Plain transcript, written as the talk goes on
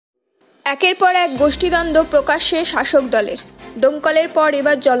একের পর এক গোষ্ঠীদ্বন্দ্ব প্রকাশ্যে শাসক দলের। দমকলের পর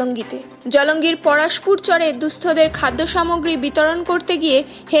এবার জলঙ্গিতে। জলঙ্গির পরাশপুর চরে দুস্থদের খাদ্য সামগ্রী বিতরণ করতে গিয়ে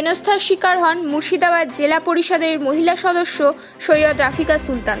হেনস্থার শিকার হন মুর্শিদাবাদ জেলা পরিষদের মহিলা সদস্য সৈয়দ রাফিকা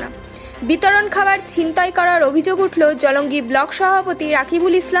সুলতানা। বিতরণ খাবার ছিনতাই করার অভিযোগ উঠল জলঙ্গি ব্লক সভাপতি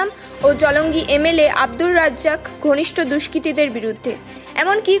রাকিবুল ইসলাম ও জলঙ্গি এমএলএ আব্দুর রাজ্জাক ঘনিষ্ঠ দুষ্কৃতীদের বিরুদ্ধে।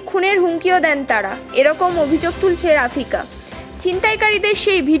 এমনকি খুনের হুমকিও দেন তারা, এরকম অভিযোগ তুলছে রাফিকা। ছিনতাইকারীদের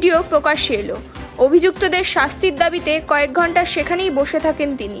সেই ভিডিও প্রকাশ্যে এলো। অভিযুক্তদের শাস্তির দাবিতে কয়েক ঘন্টা সেখানেই বসে থাকেন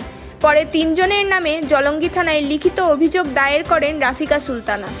তিনি। পরে ৩ জনের নামে জলঙ্গি থানায় লিখিত অভিযোগ দায়ের করেন রাফিকা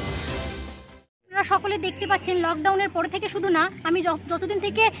সুলতানা। আপনারা সকলে দেখতে পাচ্ছেন, লকডাউনের পর থেকে শুধু না, আমি যতদিন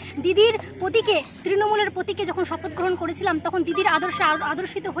থেকে দিদির প্রতীকে, তৃণমূলের প্রতীকে যখন শপথ গ্রহণ করেছিলাম, তখন দিদির আদর্শে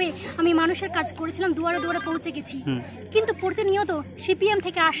আদর্শিত হয়ে আমি মানুষের কাজ করেছিলাম, দুয়ারে দুয়ারে পৌঁছে গেছি। কিন্তু প্রতিনিয়ত সিপিএম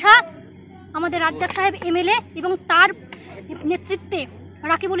থেকে আসা আমাদের রাজ্জাক সাহেব এমএলএ এবং তার নেতৃত্বে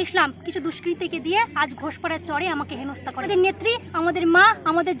রাকিবুল ইসলাম কিছু দুষ্কৃতীকে দিয়ে আজ ঘোষপাড়ার চরে আমাকে হেনস্থা করে। আমাদের নেত্রী, আমাদের মা,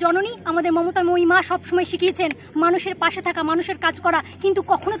 আমাদের জননী, আমাদের মমতাময়ী মা সবসময় শিখিয়েছেন মানুষের পাশে থাকা, মানুষের কাজ করা, কিন্তু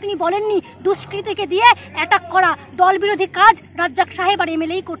কখনো তিনি বলেননি দুষ্কৃতীকে দিয়ে অ্যাটাক করা। দল বিরোধী কাজ রাজ্জাক সাহেব আর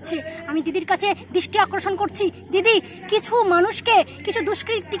এমএলএই করছে। আমি দিদির কাছে দৃষ্টি আকর্ষণ করছি, দিদি কিছু মানুষকে, কিছু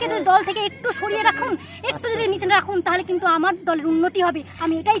দুষ্কৃতীকে দল থেকে একটু সরিয়ে রাখুন, একটু যদি নিচে রাখুন, তাহলে কিন্তু আমার দলের উন্নতি হবে।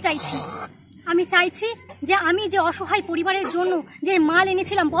 আমি এটাই চাইছি। আমি চাইছি যে আমি যে অসহায় পরিবারের জন্য যে মাল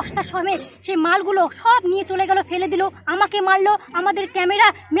এনেছিলাম বস্তা সমেত, সেই মালগুলো সব নিয়ে চলে গেল, ফেলে দিল, আমাকে মারলো। আমাদের ক্যামেরা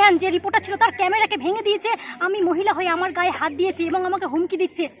ম্যান যে রিপোর্টার ছিল তার ক্যামেরাকে ভেঙে দিয়েছে। আমি মহিলা হয়ে আমার গায়ে হাত দিয়েছি এবং আমাকে হুমকি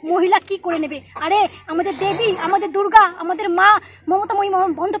দিচ্ছে। মহিলা কি করে নেবে? আরে আমাদের দেবী, আমাদের দুর্গা, আমাদের মা মমতাময়ী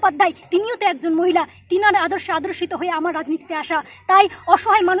বন্দ্যোপাধ্যায়, তিনিও তো একজন মহিলা। তিনার আদর্শে আদর্শিত হয়ে আমার রাজনীতিতে আসা। তাই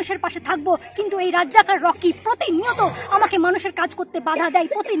অসহায় মানুষের পাশে থাকবো। কিন্তু এই রাজ্জাক আর রকি প্রতিনিয়ত আমাকে মানুষের কাজ করতে বাধা দেয়,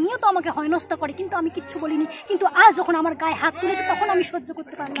 প্রতিনিয়ত আমাকে হেনস্থা করে, কিন্তু আমি কিচ্ছু বলিনি। কিন্তু আজ যখন আমার গায়ে হাত তুলেছে তখন আমি সহ্য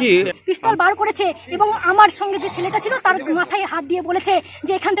করতে পারলাম। পিস্তল বার করেছে এবং আমার সঙ্গে যে ছেলেটা ছিল তার মাথায় হাত দিয়ে বলেছে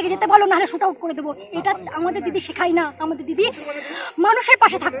যে এখান থেকে যেতে বলো, নাহলে শুট আউট করে দেবো। এটা আমাদের দিদি শেখায় না, আমাদের দিদি মানুষের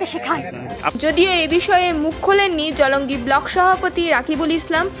পাশে থাকতে শেখায়। যদিও এ বিষয়ে মুখ খোলেননি জলঙ্গি ব্লক সভাপতি রাকিবুল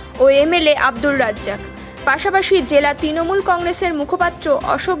ইসলাম ও এমএলএ আব্দুর রাজ্জাক। পাশাপাশি জেলা তৃণমূল কংগ্রেসের মুখপাত্র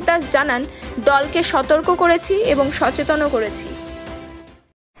অশোক দাস জানান, দলকে সতর্ক করেছি এবং সচেতনও করেছি।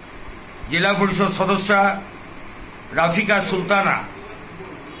 জেলা পরিষদ সদস্যা রাফিকা সুলতানা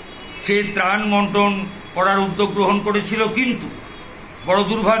সে ত্রাণ বন্টন করার উদ্যোগ গ্রহণ করেছিল, কিন্তু বড়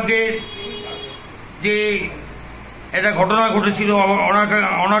দুর্ভাগ্যের যে একটা ঘটনা ঘটেছিল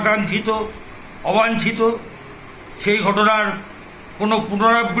অনাকাঙ্ক্ষিত, অবাঞ্ছিত, সেই ঘটনার কোনো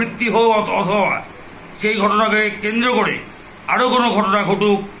পুনরাবৃত্তি হোক অথবা সেই ঘটনাকে কেন্দ্র করে আরও কোনো ঘটনা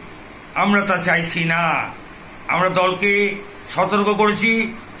ঘটুক, আমরা তা চাইছি না। আমরা দলকে সতর্ক করেছি,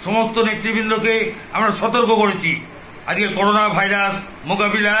 সমস্ত নেতৃবৃন্দকে আমরা সতর্ক করেছি। আজকে করোনা ভাইরাস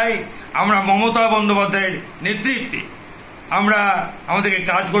মোকাবিলায় আমরা মমতা বন্দ্যোপাধ্যায়ের নেতৃত্বে আমরা আমাদেরকে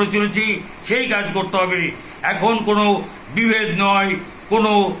কাজ করে চলেছি, সেই কাজ করতে হবে। এখন কোনো বিভেদ নয়,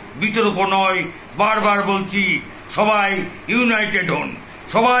 কোনো বিতর্ক নয়। বারবার বলছি, সবাই ইউনাইটেড হন,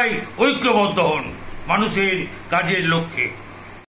 সবাই ঐক্যবদ্ধ হন মানুষের কাজের লক্ষ্যে।